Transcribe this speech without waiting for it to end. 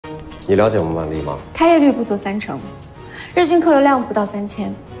你了解我们万丽吗？开业率不足30%，日均客流量不到3000。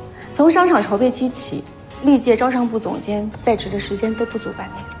从商场筹备期起，历届招商部总监在职的时间都不足半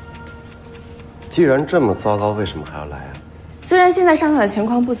年。既然这么糟糕，为什么还要来啊？虽然现在商场的情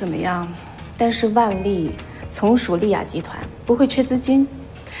况不怎么样，但是万丽从属丽雅集团，不会缺资金，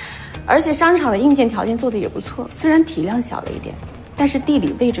而且商场的硬件条件做得也不错。虽然体量小了一点，但是地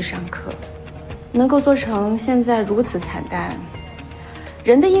理位置尚可，能够做成现在如此惨淡，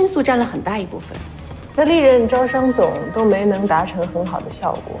人的因素占了很大一部分。那历任招商总都没能达成很好的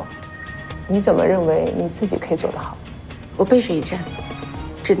效果，你怎么认为你自己可以做得好？我背水一战，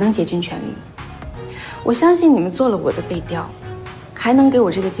只能竭尽全力。我相信你们做了我的背调，还能给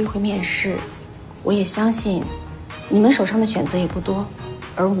我这个机会面试。我也相信，你们手上的选择也不多，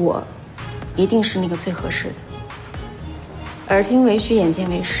而我，一定是那个最合适的。耳听为虚，眼见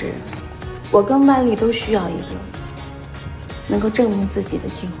为实，我跟万丽都需要一个能够证明自己的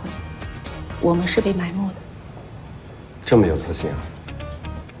机会。我们是被埋没的。这么有自信啊？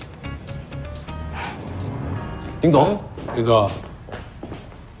丁总，林哥，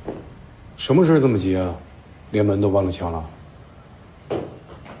什么事这么急啊？连门都忘了敲了。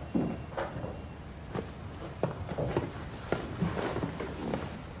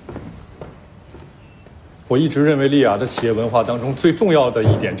我一直认为丽雅的企业文化当中最重要的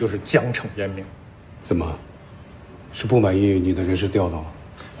一点就是奖惩严明。怎么？是不满意你的人事调动？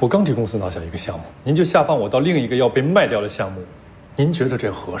我刚替公司拿下一个项目，您就下放我到另一个要被卖掉的项目，您觉得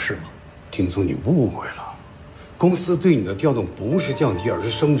这合适吗？丁总，你误会了，公司对你的调动不是降级，而是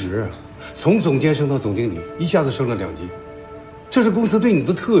升职，从总监升到总经理，一下子升了2级，这是公司对你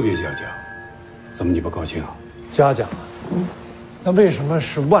的特别嘉奖。怎么你不高兴啊？嘉奖啊？那为什么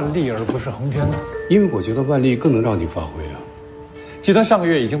是万丽而不是横偏呢？因为我觉得万丽更能让你发挥啊。集团上个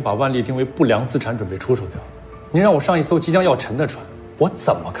月已经把万丽定为不良资产，准备出售掉。您让我上一艘即将要沉的船，我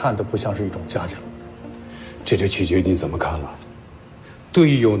怎么看都不像是一种嘉奖。这就取决于你怎么看了。对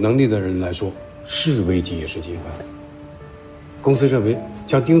于有能力的人来说，是危机也是机会。公司认为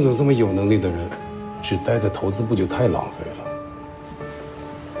像丁总这么有能力的人，只待在投资部就太浪费了。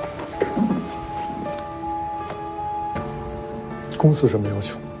公司什么要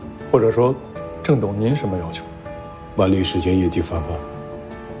求，或者说，郑董您什么要求？万丽实现业绩翻番，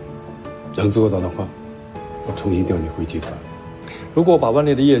能做到的话，我重新调你回集团。如果把万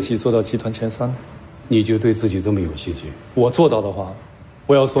丽的业绩做到集团前3，你就对自己这么有信心？我做到的话，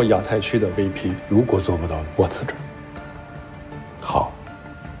我要做亚太区的 VP。如果做不到，我辞职。好，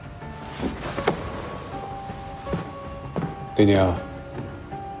丁宁啊，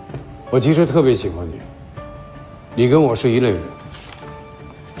我其实特别喜欢你，你跟我是一类人。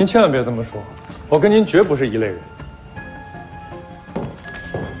您千万别这么说，我跟您绝不是一类人。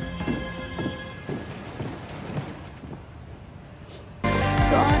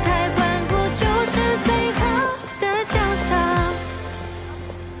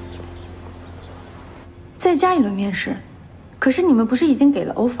再加一轮面试，可是你们不是已经给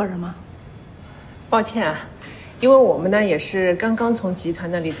了 offer 了吗？抱歉啊，因为我们呢也是刚刚从集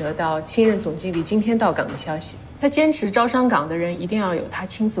团那里得到新任总经理今天到岗的消息。他坚持招商岗的人一定要有他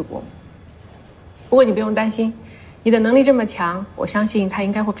亲自过目。不过你不用担心，你的能力这么强，我相信他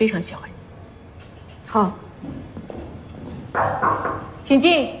应该会非常喜欢你。好，请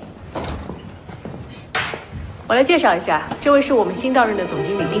进。我来介绍一下，这位是我们新到任的总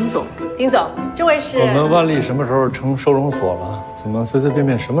经理丁总。丁总，这位是我们万丽什么时候成收容所了？怎么随随便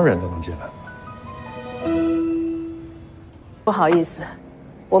便什么人都能进来？不好意思，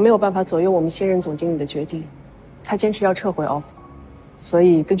我没有办法左右我们新任总经理的决定，他坚持要撤回 offer， 所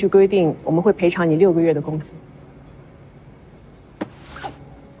以根据规定，我们会赔偿你6个月的工资。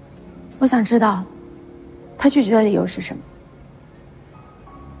我想知道，他拒绝的理由是什么？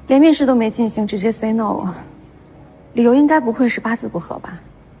连面试都没进行，直接 say no， 理由应该不会是8字不合吧？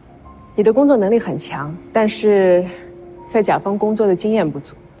你的工作能力很强，但是在甲方工作的经验不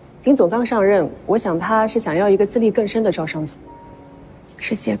足。丁总刚上任，我想他是想要一个资历更深的招商总，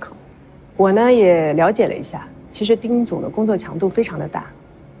是借口。我呢也了解了一下，其实丁总的工作强度非常的大，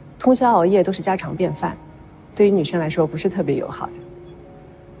通宵熬夜都是家常便饭，对于女生来说不是特别友好的。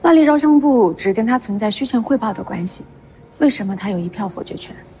万丽招商部只跟他存在虚前汇报的关系，为什么他有1票否决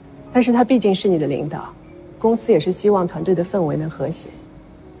权？但是他毕竟是你的领导，公司也是希望团队的氛围能和谐。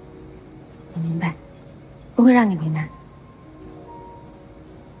我明白，不会让你为难。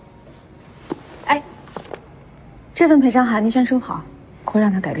哎，这份赔偿函您先收好，我会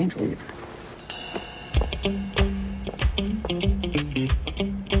让他改变主意的。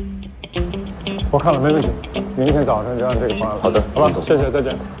我看了，没问题。明天早上就按这个方案。好的，好吧，谢谢，再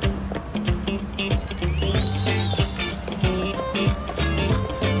见。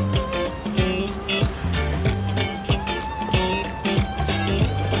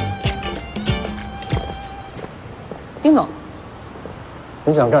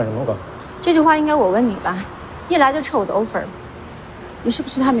你想干什么，管？这句话应该我问你吧？一来就撤我的 offer， 你是不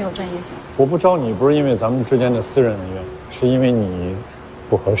是太没有专业性？我不招你不是因为咱们之间的私人恩怨，是因为你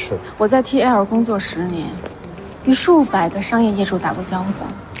不合适。我在 TL 工作10年，与数百个商业业主打过交道，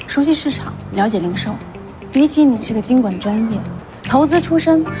熟悉市场，了解零售。比起你是个经管专业、投资出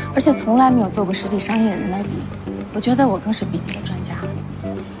身，而且从来没有做过实体商业的人来比，我觉得我更是比你的专家。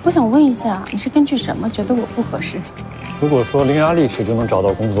我想问一下，你是根据什么觉得我不合适？如果说伶牙俐齿就能找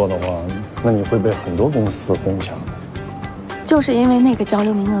到工作的话，那你会被很多公司哄抢的。就是因为那个交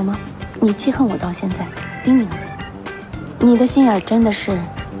流名额吗？你记恨我到现在，冰冰，你的心眼真的是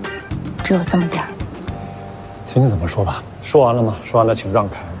只有这么点儿？请你怎么说吧。说完了吗？说完了，请让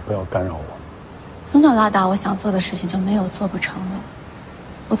开，不要干扰我。从小到大，我想做的事情就没有做不成的。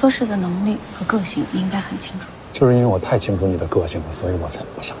我做事的能力和个性，你应该很清楚。就是因为我太清楚你的个性了，所以我才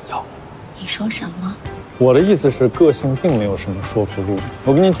不想要。你说什么？我的意思是，个性并没有什么说服力。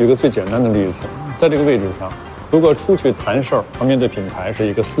我给你举个最简单的例子，在这个位置上，如果出去谈事儿和面对品牌是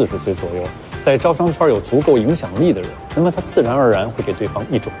一个40岁左右，在招商圈有足够影响力的人，那么他自然而然会给对方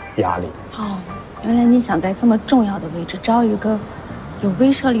一种压力。哦，原来你想在这么重要的位置招一个有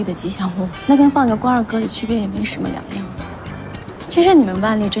威慑力的吉祥物，那跟放个关二哥里区别也没什么两样。其实你们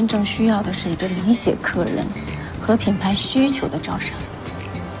万丽真正需要的是一个理解客人和品牌需求的招商，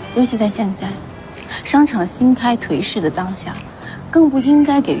尤其在现在商场新开颓势的当下，更不应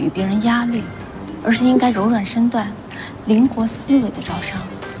该给予别人压力，而是应该柔软身段、灵活思维的招商。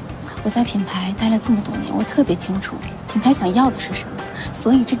我在品牌待了这么多年，我特别清楚品牌想要的是什么，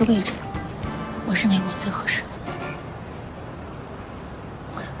所以这个位置，我认为我最合适。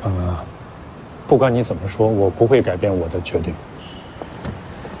不管你怎么说，我不会改变我的决定。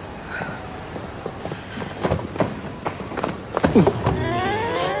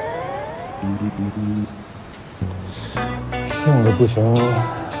硬的不行，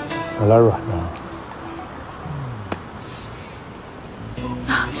我来软的。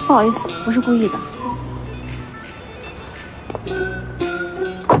不好意思，不是故意的。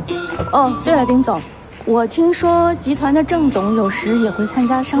哦，对了，丁总，我听说集团的郑董有时也会参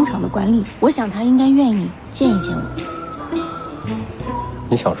加商场的管理，我想他应该愿意见一见我。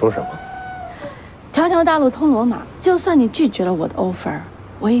你想说什么？条条大路通罗马，就算你拒绝了我的 offer，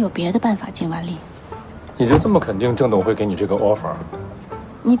 我也有别的办法进万丽。你就这么肯定郑董会给你这个 offer？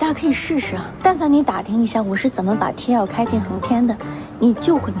 你大可以试试啊！但凡你打听一下我是怎么把 TL 开进恒天的，你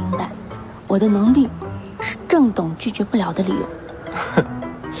就会明白，我的能力是郑董拒绝不了的理由。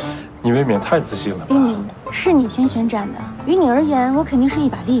你未免太自信了吧？冰明，是你先宣战的，于你而言，我肯定是一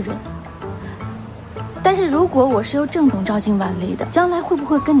把利刃。但是如果我是由郑董招进万丽的，将来会不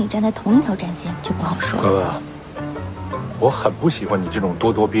会跟你站在同一条战线，就不好说了。哥，我很不喜欢你这种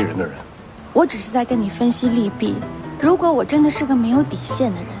咄咄逼人的人。我只是在跟你分析利弊。如果我真的是个没有底线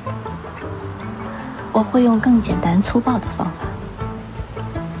的人，我会用更简单粗暴的方法。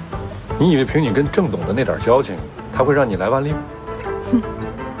你以为凭你跟郑董的那点交情，他会让你来万丽吗？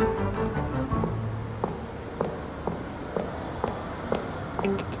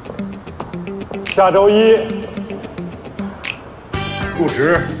下周一入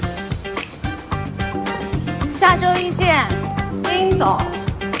职。下周一见，丁总。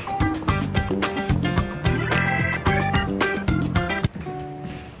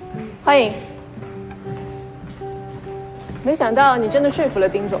欢迎。没想到你真的说服了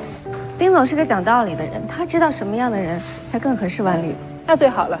丁总。丁总是个讲道理的人，他知道什么样的人才更合适万丽。那最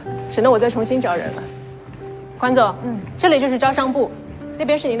好了，省得我再重新找人了。关总，这里就是招商部，那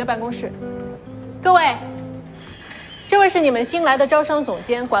边是您的办公室。各位，这位是你们新来的招商总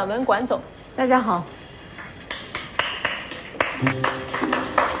监管文管总。大家好。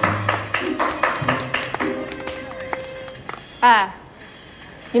哎，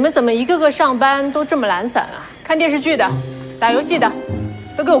你们怎么一个个上班都这么懒散啊？看电视剧的，打游戏的，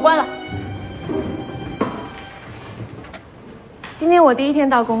都给我关了。今天我第一天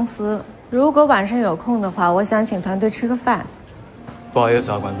到公司，如果晚上有空的话，我想请团队吃个饭。不好意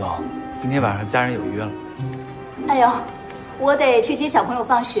思啊，管总，今天晚上家人有约了。哎呦，我得去接小朋友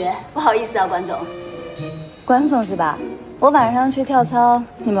放学，不好意思啊，管总。管总是吧？我晚上去跳操，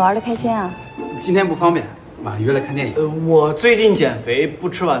你们玩得开心啊？今天不方便，晚上约了看电影。我最近减肥，不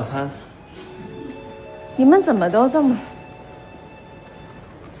吃晚餐。你们怎么都这么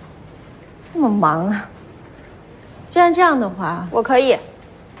忙啊？既然这样的话，我可以。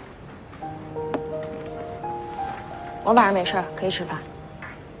我晚上没事，可以吃饭。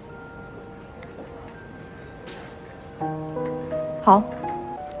好。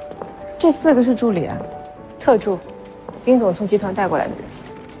这4个是助理啊，特助，丁总从集团带过来的人。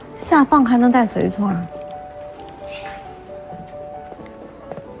下放还能带随从啊？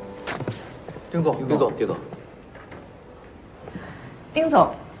丁总，丁总，丁总，丁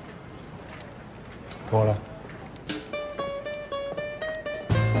总，怎么了？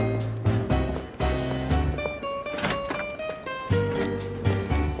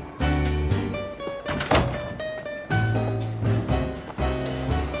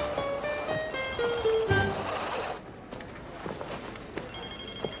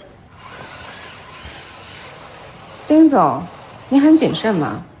丁总，你很谨慎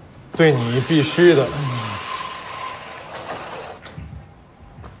吗？对你必须的。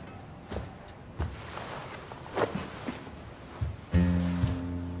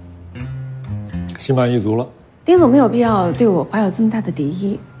心满意足了。丁总没有必要对我怀有这么大的敌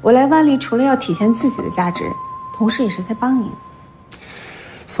意。我来万历除了要体现自己的价值，同时也是在帮您。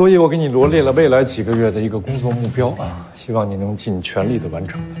所以我给你罗列了未来几个月的一个工作目标啊，希望你能尽全力的完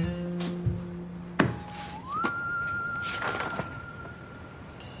成。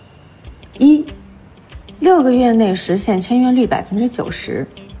6个月内实现签约率90%，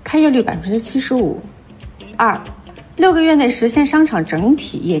开业率75%。2， 6个月内实现商场整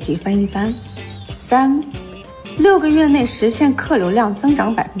体业绩翻一番。3， 6个月内实现客流量增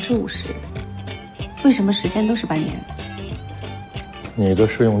长50%。为什么时间都是半年？你的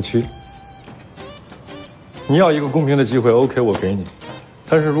试用期。你要一个公平的机会 ，OK， 我给你。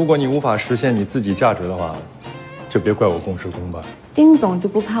但是如果你无法实现你自己价值的话，就别怪我公事公办。丁总就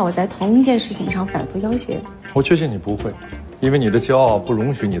不怕我在同一件事情上反复要挟？我确信你不会，因为你的骄傲不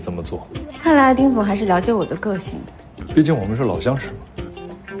容许你这么做。看来丁总还是了解我的个性。毕竟我们是老相识嘛。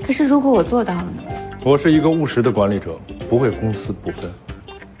可是如果我做到了呢？我是一个务实的管理者，不会公私不分。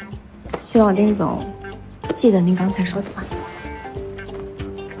希望丁总记得您刚才说的话。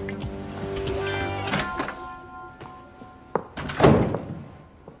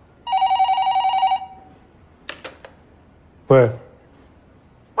喂。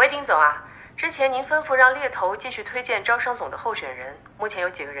喂，丁总啊，之前您吩咐让猎头继续推荐招商总的候选人，目前有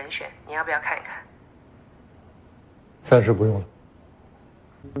几个人选，你要不要看一看？暂时不用了。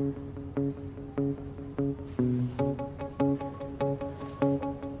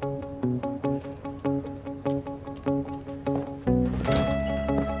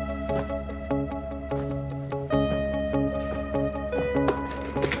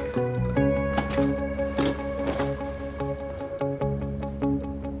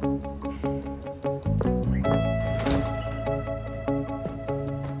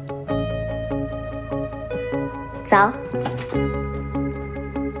早。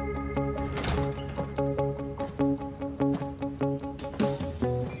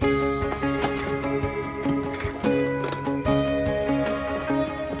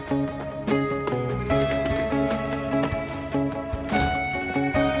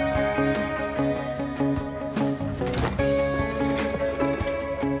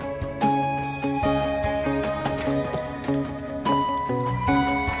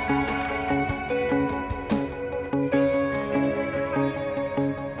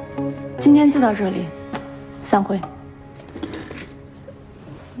今天就到这里，散会。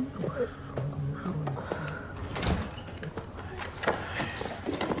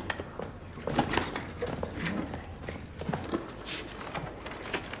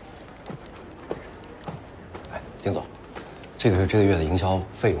哎，丁总，这个是这个月的营销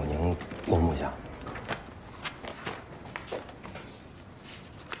费用，您公布一下。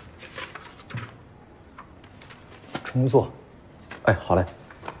重做。哎，好嘞。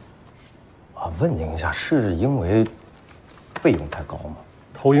问您一下，是因为费用太高吗？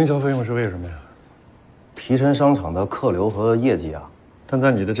投营销费用是为什么呀？提升商场的客流和业绩啊。但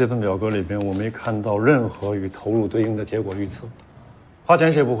在你的这份表格里边，我没看到任何与投入对应的结果预测。花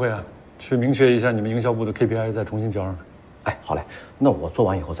钱谁不会啊？去明确一下你们营销部的 KPI， 再重新交上来。哎，好嘞，那我做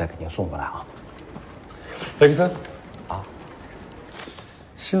完以后再给您送过来啊。雷克森，啊，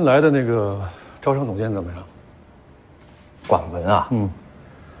新来的那个招商总监怎么样？管文啊，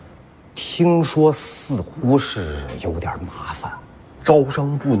听说似乎是有点麻烦，招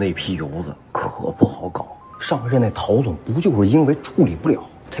商部那批油子可不好搞。上任那陶总不就是因为处理不了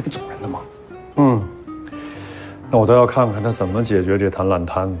才给走人的吗？那我倒要看看他怎么解决这摊烂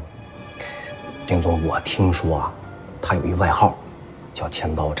摊子。丁总，我听说啊，他有一外号，叫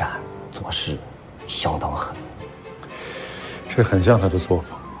千刀斩，做事相当狠。这很像他的作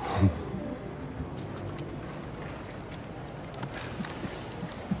风。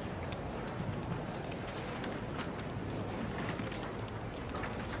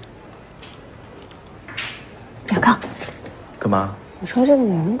小康，干嘛？你说这个女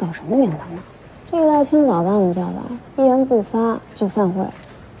人搞什么名堂呢？这一大清早把我们叫来，一言不发就散会，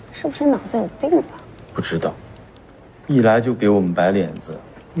是不是脑子有病吧？不知道，一来就给我们摆脸子，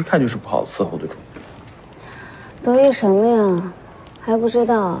一看就是不好伺候的主。得意什么呀？还不知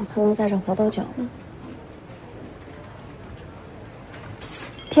道他能在这活多久呢。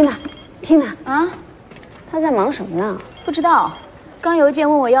缇娜啊，他在忙什么呢？不知道，刚邮件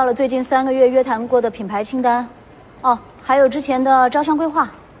问我要了最近3个月约谈过的品牌清单，哦，还有之前的招商规划。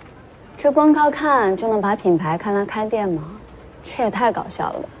这光靠看就能把品牌看来开店吗？这也太搞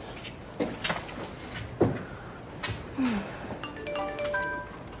笑了吧！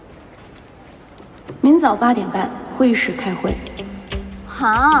明早8点半，会议室开会。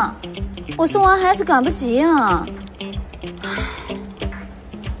哈，我送完孩子赶不及啊。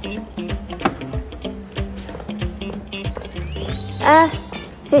哎，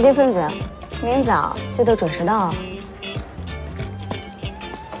积极分子，明早记得准时到啊。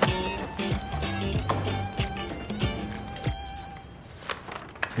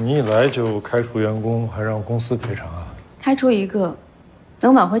你一来就开除员工，还让公司赔偿啊？开除一个，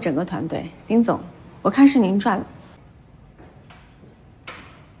能挽回整个团队。丁总，我看是您赚了。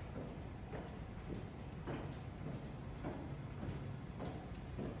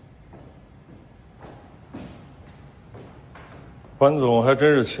关总还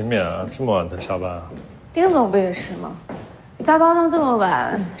真是勤勉啊，这么晚才下班啊？丁总不也是吗？加班到这么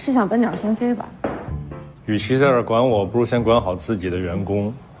晚，是想奔鸟先飞吧？与其在这儿管我，不如先管好自己的员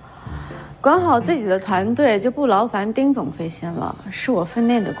工。管好自己的团队，就不劳烦丁总费心了，是我分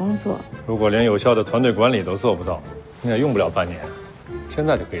内的工作。如果连有效的团队管理都做不到，你也用不了半年，现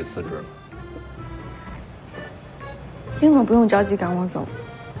在就可以辞职了。丁总不用着急赶我走，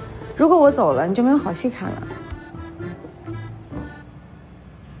如果我走了，你就没有好戏看了。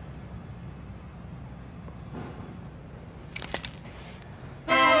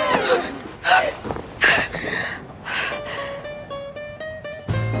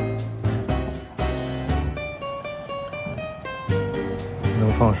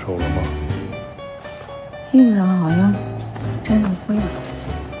能放手了吗？衣服上好像沾上灰了。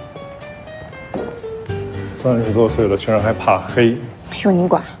30多岁了，居然还怕黑。用你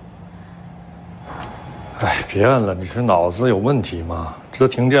管？哎，别按了，你是脑子有问题吗？这都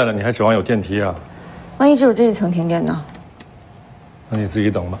停电了，你还指望有电梯啊？万一只有这一层停电呢？那你自己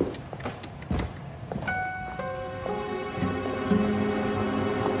等吧。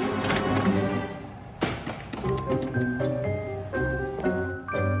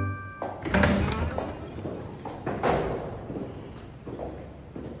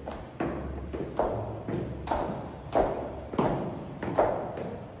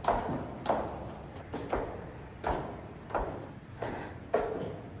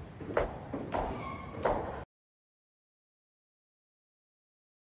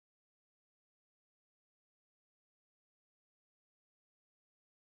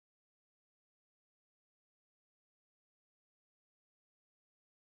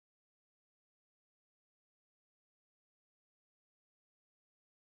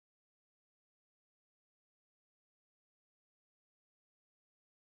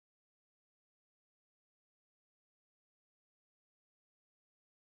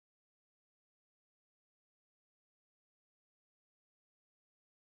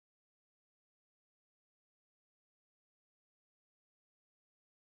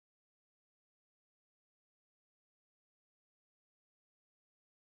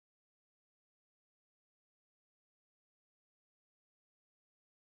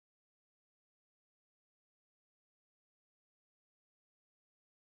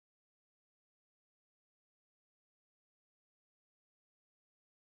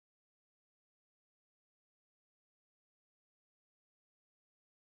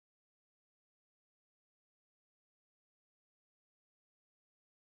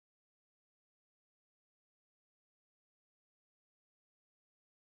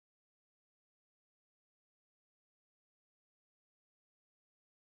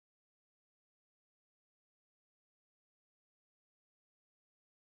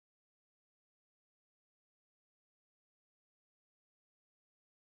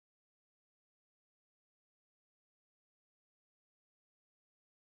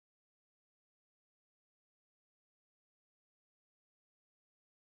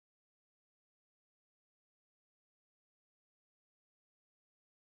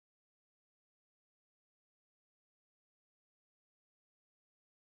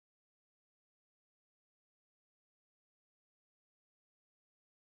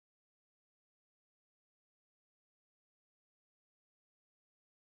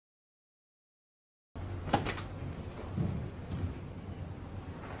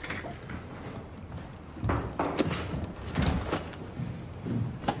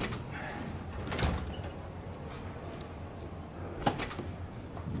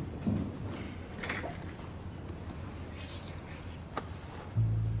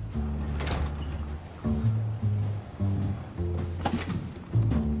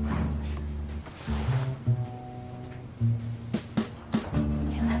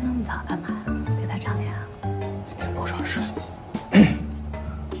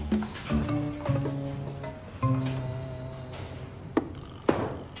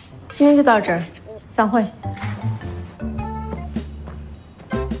今天就到这儿，散会。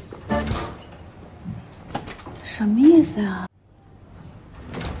什么意思啊？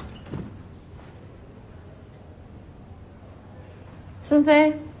孙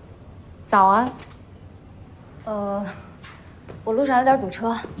飞，早啊。我路上有点堵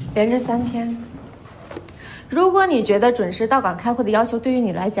车，连着3天。如果你觉得准时到岗开会的要求对于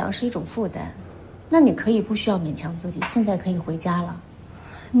你来讲是一种负担，那你可以不需要勉强自己，现在可以回家了。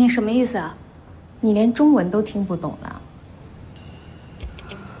你什么意思啊？你连中文都听不懂了。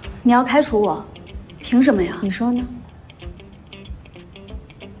你要开除我，凭什么呀？你说呢？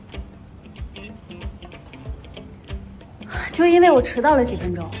就因为我迟到了几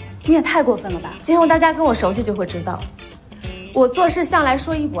分钟，你也太过分了吧？今后大家跟我熟悉就会知道，我做事向来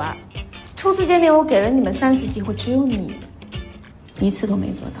说一不二。初次见面我给了你们3次机会，只有你1次都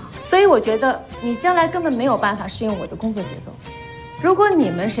没做到，所以我觉得你将来根本没有办法适应我的工作节奏。如果你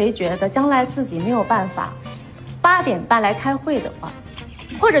们谁觉得将来自己没有办法8点半来开会的话，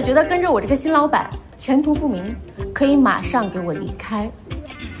或者觉得跟着我这个新老板前途不明，可以马上给我离开，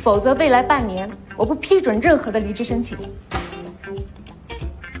否则未来半年我不批准任何的离职申请。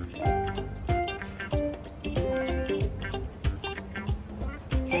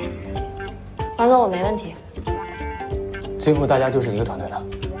王总，我没问题。今后大家就是一个团队的，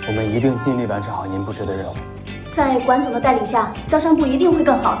我们一定尽力完成好您布置的任务。在管总的带领下，招商部一定会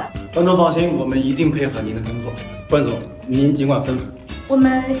更好的。关总放心，我们一定配合您的工作。关总，您尽管吩咐。我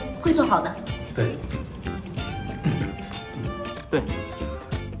们会做好的。对。对。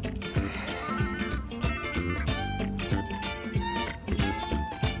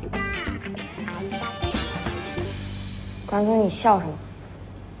管总，你笑什么？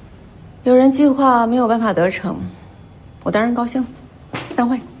有人计划没有办法得逞，我当然高兴。散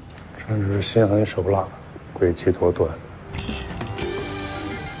会。真是心狠手辣，诡计多端。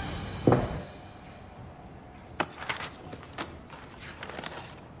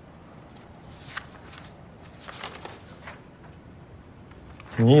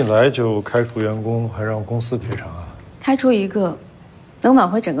你一来就开除员工，还让公司赔偿啊？开除一个，能挽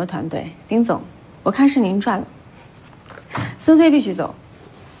回整个团队。丁总，我看是您赚了。孙飞必须走，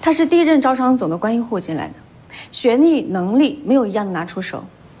他是第一任招商总的关系户进来的，学历能力没有一样的拿出手，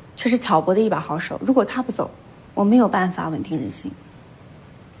却是挑拨的一把好手。如果他不走，我没有办法稳定人心。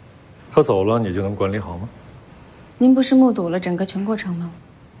他走了，你就能管理好吗？您不是目睹了整个全过程吗？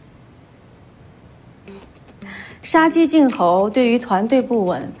杀鸡儆猴对于团队不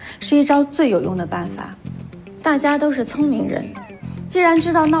稳是一招最有用的办法。大家都是聪明人，既然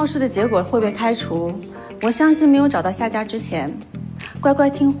知道闹事的结果会被开除，我相信没有找到下家之前，乖乖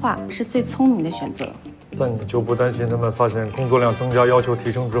听话是最聪明的选择。但你就不担心他们发现工作量增加、要求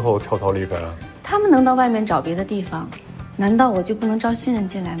提升之后跳槽离开啊？他们能到外面找别的地方，难道我就不能招新人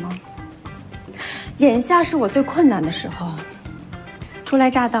进来吗？眼下是我最困难的时候，初来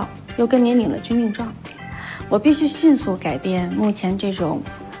乍到，又跟您领了军令状，我必须迅速改变目前这种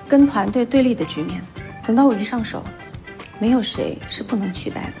跟团队对立的局面。等到我一上手，没有谁是不能取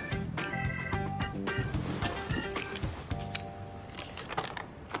代的。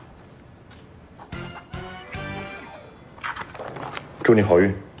祝你好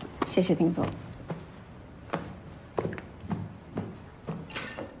运。谢谢丁总。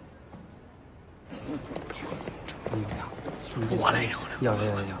我来要。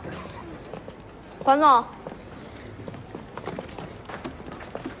管总，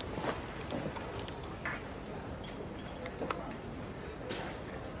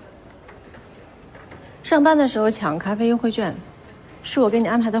上班的时候抢咖啡优惠券，是我给你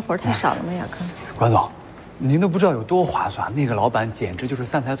安排的活儿太少了吗，雅克？管总，您都不知道有多划算，那个老板简直就是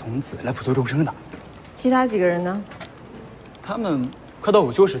散财童子来普度众生的。其他几个人呢？他们快到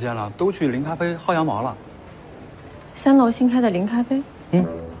午休时间了，都去零咖啡薅羊毛了。3楼新开的零咖啡？嗯。